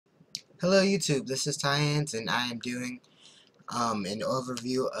Hello YouTube, this is Tyans and I am doing an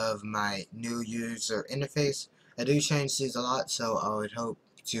overview of my new user interface. I do change these a lot, so I would hope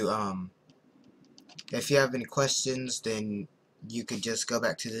to if you have any questions, then you could just go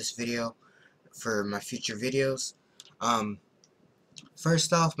back to this video for my future videos. Um,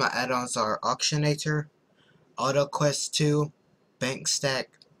 First off, my add-ons are Auctionator, AutoQuest 2, BankStack,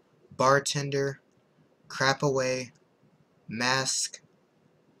 Bartender, Crapaway, Mask,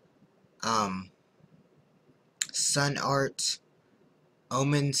 um, SunArt,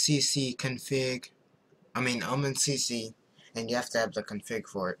 OmenCC config, Omen CC, and you have to have the config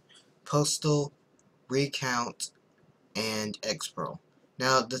for it. Postal, Recount, and Xpro.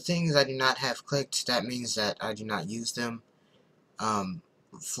 Now, the things I do not have clicked, that means that I do not use them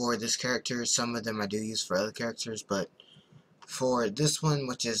for this character. Some of them I do use for other characters, but for this one,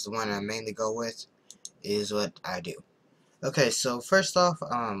 which is the one I mainly go with, is what I do. Okay, so first off,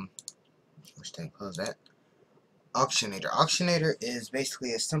 which thing close that? Auctionator. Auctionator is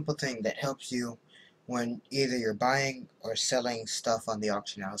basically a simple thing that helps you when either you're buying or selling stuff on the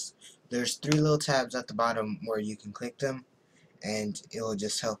auction house. There's three little tabs at the bottom where you can click them, and it will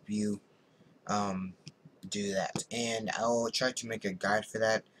just help you do that. And I will try to make a guide for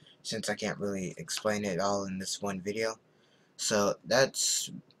that since I can't really explain it all in this one video. So that's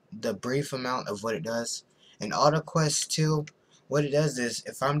the brief amount of what it does. And AutoQuest 2, what it does is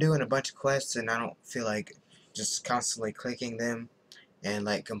if I'm doing a bunch of quests and I don't feel like just constantly clicking them and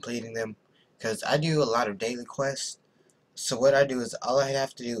like completing them, because I do a lot of daily quests, so what I do is all I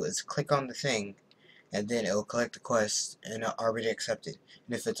have to do is click on the thing and then it will collect the quest and it'll already accept it.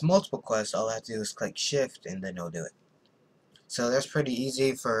 And if it's multiple quests, all I have to do is click shift and then it'll do it. So that's pretty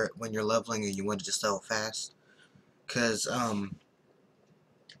easy for when you're leveling and you want to just level fast, because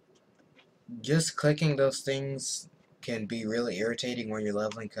just clicking those things can be really irritating when you're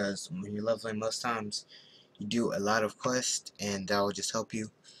leveling, because when you're leveling most times you do a lot of quests and that will just help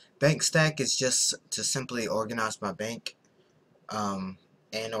you. Bank stack is just to simply organize my bank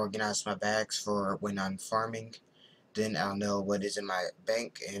and organize my bags for when I'm farming. Then I'll know what is in my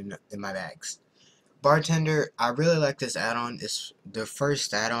bank and in my bags. Bartender, I really like this add-on. It's the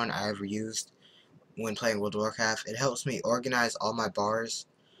first add-on I ever used when playing World of Warcraft. It helps me organize all my bars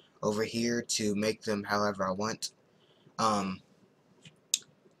over here to make them however I want.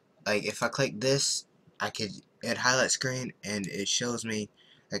 Like if I click this, it highlight screen and it shows me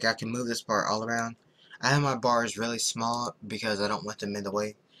like I can move this bar all around. I have my bars really small because I don't want them in the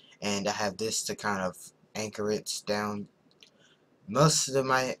way, and I have this to kind of anchor it down. Most of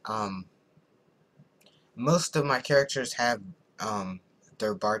my characters have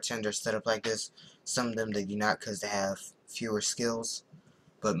their bartender set up like this. Some of them they do not because they have fewer skills,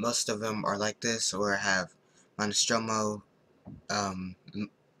 but most of them are like this, or have my Nostromo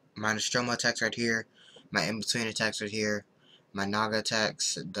my Nostromo attacks right here, my in-between attacks right here, my Naga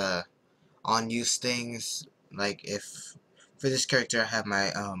attacks, the on-use things, like if, for this character I have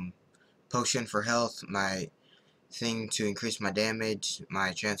my potion for health, my thing to increase my damage,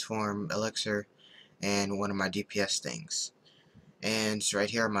 my transform elixir, and one of my DPS things. And so right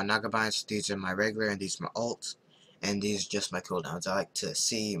here are my Naga binds. These are my regular and these are my ults, and these are just my cooldowns. I like to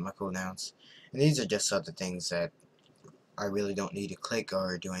see my cooldowns, and these are just other things that I really don't need to click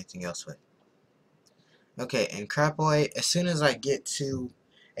or do anything else with. Okay, and Crapaway, as soon as I get to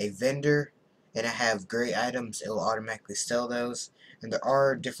a vendor and I have great items, it will automatically sell those. And there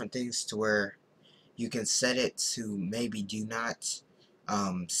are different things to where you can set it to maybe do not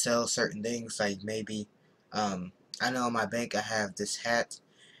sell certain things, like maybe I know in my bank I have this hat.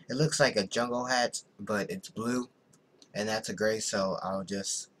 It looks like a jungle hat, but it's blue, and that's a gray, so I'll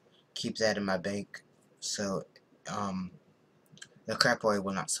just keep that in my bank. So um, the Crapaway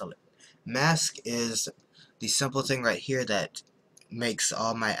will not sell it. Mask is the simple thing right here that makes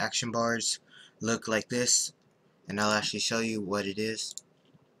all my action bars look like this, and I'll actually show you what it is.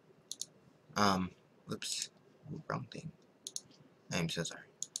 Whoops, wrong thing. I'm so sorry.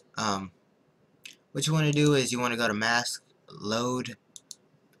 What you want to do is you want to go to mask, load,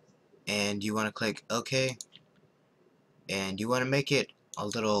 and you want to click OK, and you want to make it a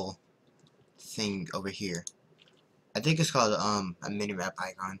little thing over here. I think it's called a mini-map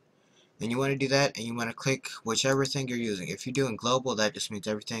icon. And you want to do that, and you want to click whichever thing you're using. If you're doing global, that just means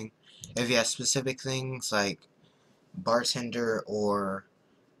everything. If you have specific things like bartender or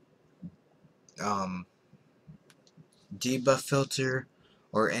debuff filter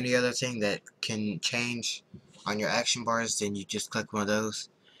or any other thing that can change on your action bars, then you just click one of those.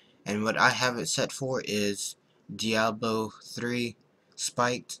 And what I have it set for is Diablo 3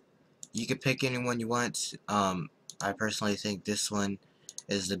 Spiked. You can pick any one you want. I personally think this one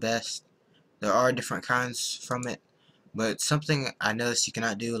is the best. There are different kinds from it, but something I noticed you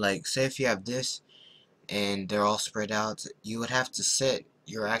cannot do, like say if you have this and they're all spread out, you would have to set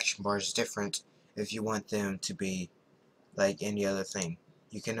your action bars different if you want them to be like any other thing.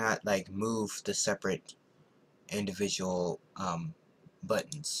 You cannot like move the separate individual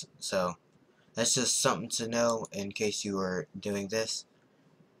buttons. So that's just something to know in case you were doing this.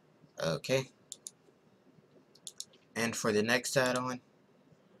 Okay. And for the next add-on,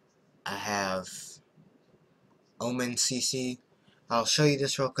 I have Omen CC. I'll show you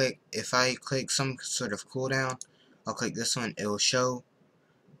this real quick. If I click some sort of cooldown, I'll click this one. It will show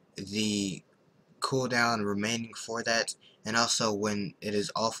the cooldown remaining for that, and also when it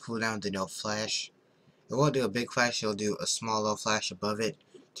is off cooldown, then it'll flash. It won't do a big flash, it'll do a small little flash above it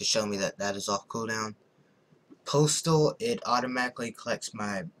to show me that that is off cooldown. Postal, it automatically collects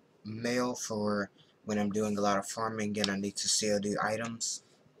my mail for when I'm doing a lot of farming and I need to COD items.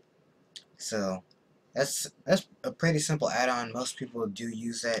 So that's a pretty simple add-on. Most people do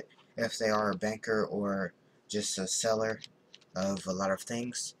use that if they are a banker or just a seller of a lot of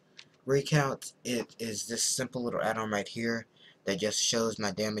things. Recount, it is this simple little add-on right here that just shows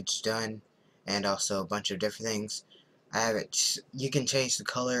my damage done and also a bunch of different things. I have it, you can change the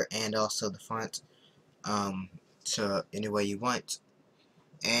color and also the font to any way you want.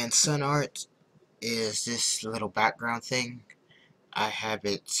 And Sun Art is this little background thing. I have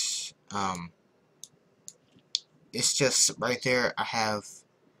it, it's just right there. I have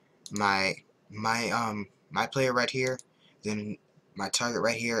my player right here, then my target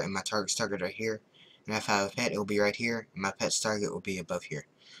right here, and my target's target right here. And if I have a pet, it will be right here, and my pet's target will be above here.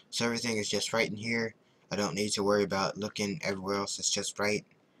 So everything is just right in here. I don't need to worry about looking everywhere else. It's just right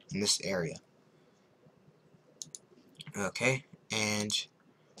in this area. Okay, and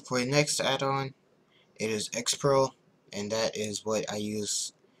for the next add-on, it is X-Pro, and that is what I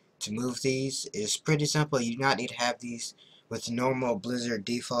use to move these. It's pretty simple. You do not need to have these. With the normal Blizzard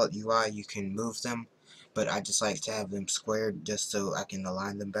default UI, you can move them, but I just like to have them squared just so I can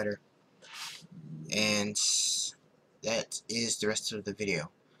align them better. And that is the rest of the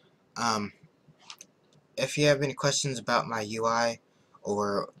video. If you have any questions about my UI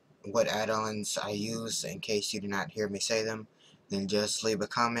or what add-ons I use, in case you do not hear me say them, then just leave a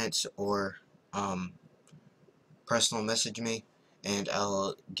comment or personal message me and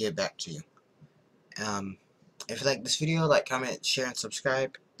I'll get back to you. If you like this video, like, comment, share, and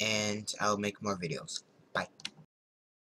subscribe, and I'll make more videos.